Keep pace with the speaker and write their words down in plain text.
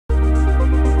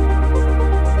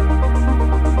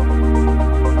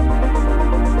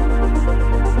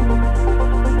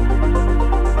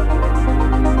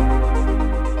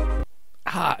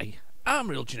I'm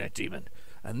Real Genetic Demon,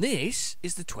 and this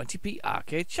is the 20p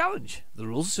Arcade Challenge. The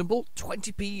rules are simple: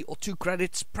 20p or 2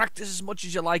 credits, practice as much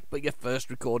as you like, but your first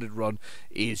recorded run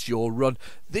is your run.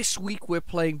 This week we're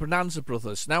playing Bonanza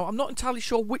Brothers. Now, I'm not entirely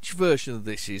sure which version of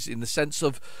this is, in the sense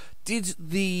of, did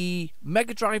the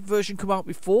Mega Drive version come out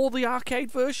before the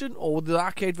arcade version, or did the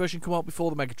arcade version come out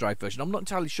before the Mega Drive version? I'm not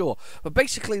entirely sure, but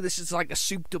basically this is like a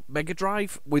souped up Mega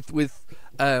Drive with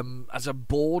as a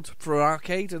board for an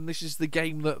arcade, and this is the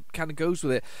game that kind of goes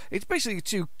with it. It's basically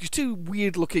two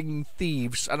weird looking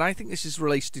thieves, and I think this is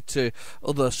related to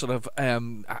other sort of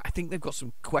I think they've got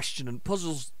some question and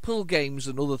puzzle games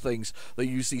and other things that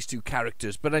use these two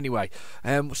characters. But anyway,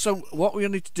 so what we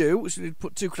need to do is we need to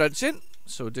put 2 credits in.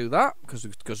 So we'll do that because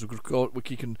we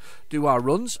can do our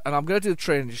runs, and I'm going to do the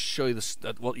training just to show you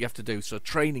what you have to do. So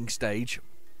training stage,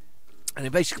 and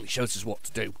it basically shows us what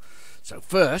to do. So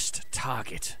first,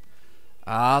 target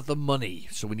the money.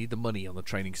 So we need the money on the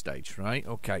training stage, right?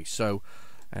 Okay, so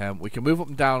we can move up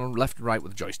and down, left and right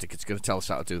with the joystick. It's going to tell us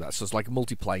how to do that. So it's like a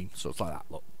multi-plane. So it's like that.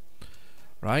 Look,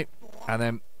 right, and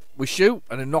then we shoot,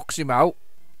 and it knocks him out,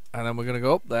 and then we're going to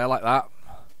go up there like that.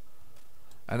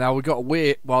 And now we've got to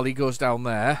wait while he goes down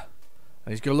there,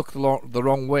 and he's going to look the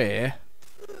wrong way,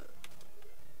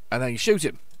 and then you shoot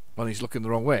him when he's looking the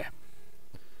wrong way,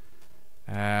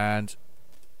 and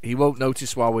he won't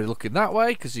notice while we're looking that way,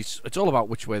 because it's all about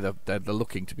which way they're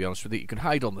looking, to be honest with you. You can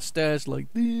hide on the stairs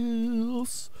like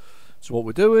this. That's what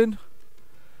we're doing,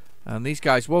 and these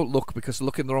guys won't look because they're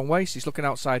looking the wrong way. So he's looking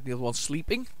outside, and the other one's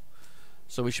sleeping,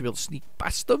 so we should be able to sneak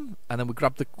past them, and then we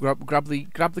grab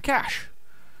the cash.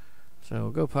 So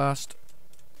we'll go past,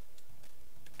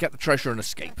 get the treasure and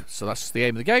escape. So that's the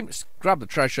aim of the game. It's grab the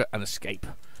treasure and escape.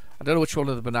 I don't know which one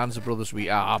of the Bonanza brothers we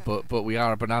are, but we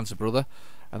are a Bonanza brother.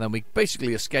 And then we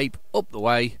basically escape up the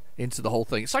way into the whole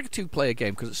thing. It's like a 2-player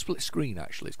game because it's split screen,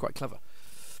 actually. It's quite clever.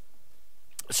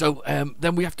 So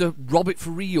then we have to rob it for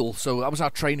real. So that was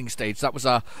our training stage. That was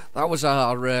our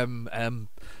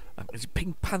is it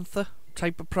Pink Panther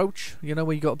type approach? You know,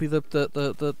 where you got to be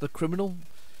the criminal.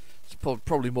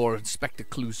 Probably more Inspector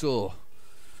Clouseau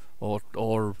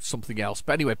or something else.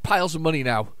 But anyway, piles of money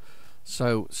now.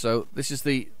 So this is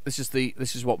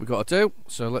what we've got to do.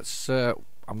 So let's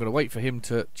I'm going to wait for him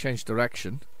to change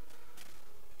direction,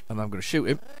 and I'm going to shoot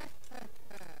him.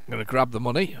 I'm going to grab the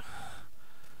money.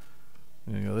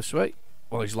 I'm going to go this way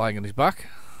while he's lying on his back.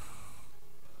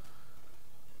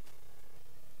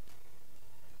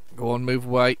 Go on, move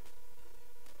away.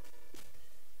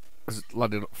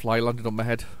 Fly landed on my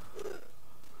head.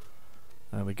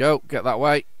 There we go. Get that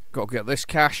way. Got to get this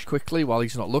cash quickly while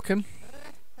he's not looking,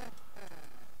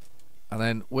 and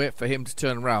then wait for him to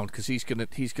turn around because he's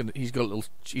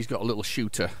got a little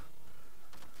shooter.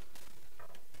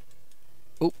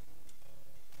 Oh,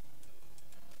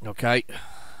 okay.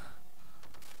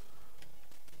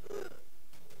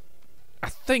 I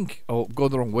think. Oh, I'm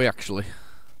going the wrong way actually.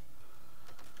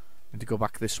 Need to go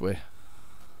back this way.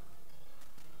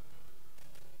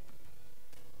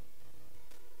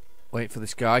 Wait for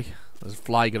this guy. There's a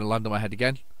fly going to land on my head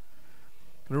again.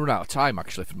 I'm going to run out of time,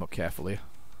 actually, if I'm not careful here.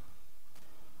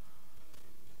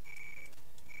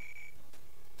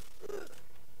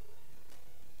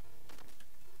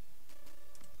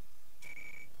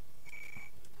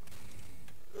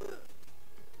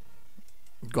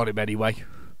 Got him anyway.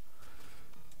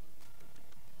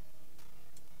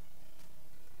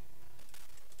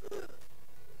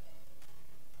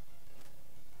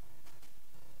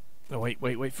 Oh,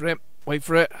 wait for him. Wait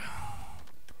for it.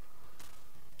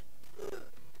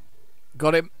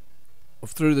 Got him.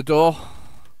 Through the door.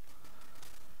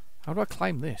 How do I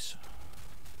climb this?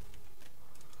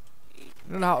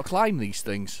 I don't know how to climb these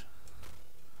things.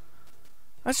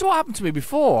 That's what happened to me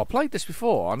before. I played this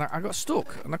before and I got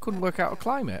stuck and I couldn't work out how to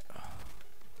climb it.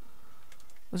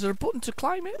 Is there a button to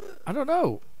climb it? I don't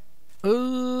know.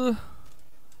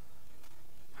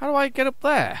 How do I get up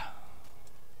there?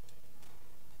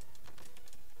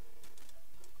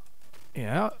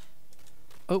 Yeah,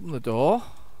 open the door.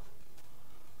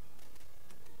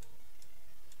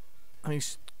 And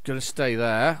he's gonna stay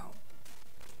there.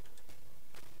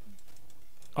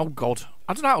 Oh God,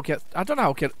 I don't know how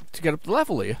to get up the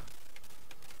level here.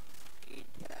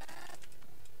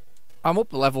 I'm up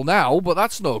the level now, but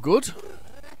that's no good.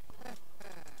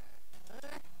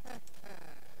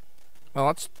 Well,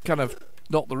 that's kind of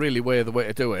not the way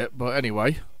to do it, but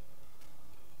anyway.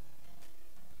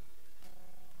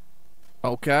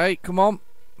 Okay, come on.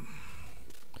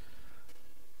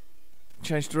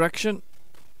 Change direction.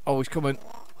 Oh, he's coming.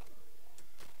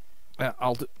 Yeah,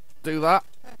 I'll do that.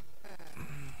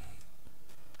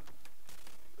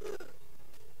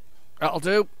 That'll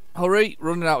do. Hurry,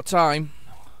 running out of time.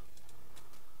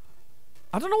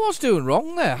 I don't know what's doing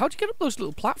wrong there. How'd you get up those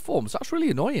little platforms? That's really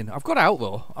annoying. I've got out,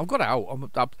 though. I've got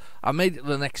out. I made it to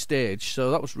the next stage,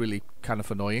 so that was really kind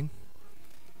of annoying.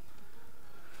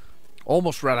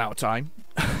 Almost ran out of time.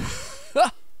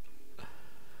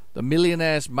 The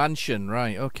Millionaire's Mansion.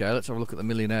 Right, okay, let's have a look at the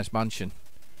Millionaire's Mansion.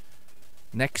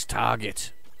 Next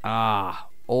target. Ah,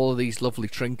 all of these lovely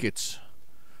trinkets.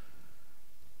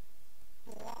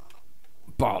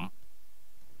 Bomb.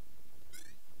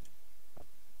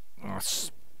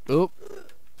 Oh.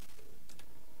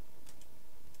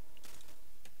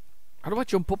 How do I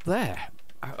jump up there?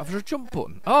 I've got a jump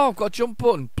button. Oh, I've got a jump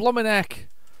button. Blooming heck.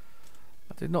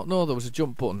 I did not know there was a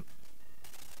jump button.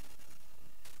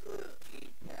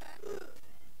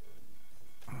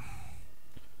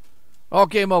 Oh,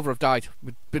 game over. I've died.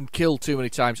 We've been killed too many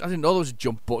times. I didn't know there was a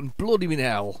jump button. Bloody in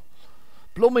hell.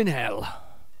 Blooming hell.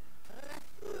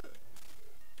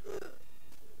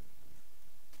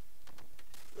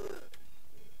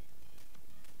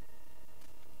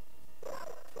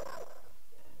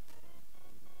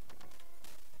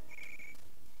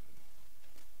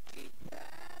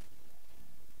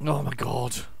 Oh my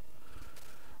god.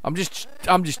 I'm just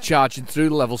charging through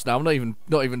the levels now. I'm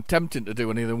not even tempting to do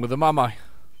anything with them, am I?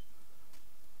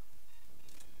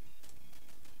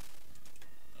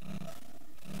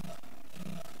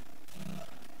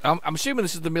 I'm assuming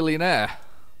this is the millionaire.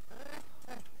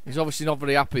 He's obviously not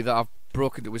very happy that I've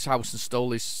broken into his house and stole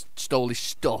his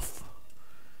stuff.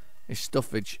 His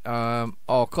stuffage. Oh,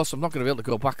 of course I'm not going to be able to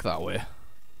go back that way.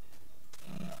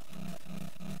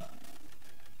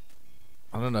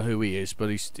 I don't know who he is, but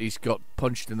he's got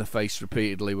punched in the face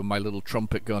repeatedly with my little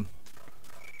trumpet gun.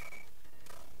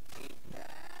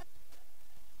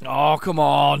 Oh, come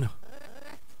on!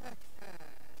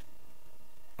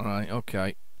 Alright,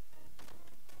 okay.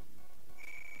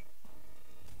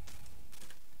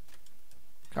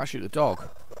 Can't shoot the dog.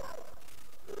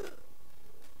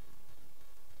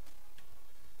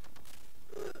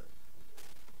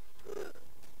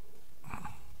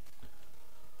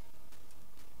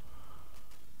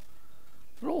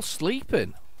 They're all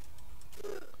sleeping.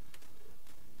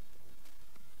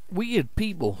 Weird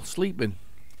people sleeping.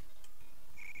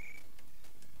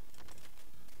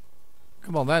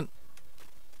 Come on then.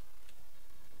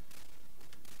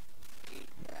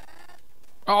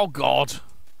 Oh god.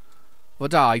 I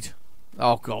died.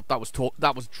 Oh god, that was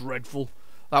dreadful.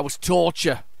 That was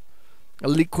torture.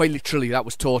 Quite literally, that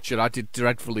was torture. I did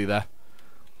dreadfully there.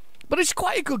 But it's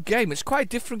quite a good game. It's quite a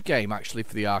different game, actually,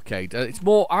 for the arcade. It's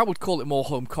more, I would call it more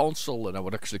home console than I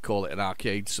would actually call it an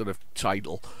arcade sort of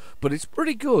title. But it's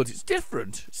pretty good. It's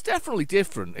different. It's definitely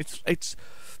different. It's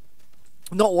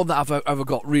not one that I've ever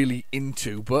got really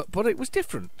into, but it was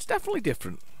different. It's definitely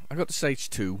different. I got to stage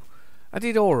 2. I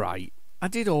did alright.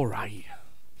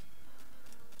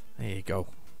 There you go.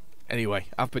 Anyway,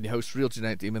 I've been your host, Real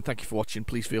Genetic Demon. Thank you for watching.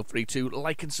 Please feel free to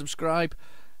like and subscribe.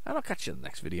 And I'll catch you in the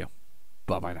next video.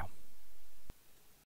 Bye-bye now.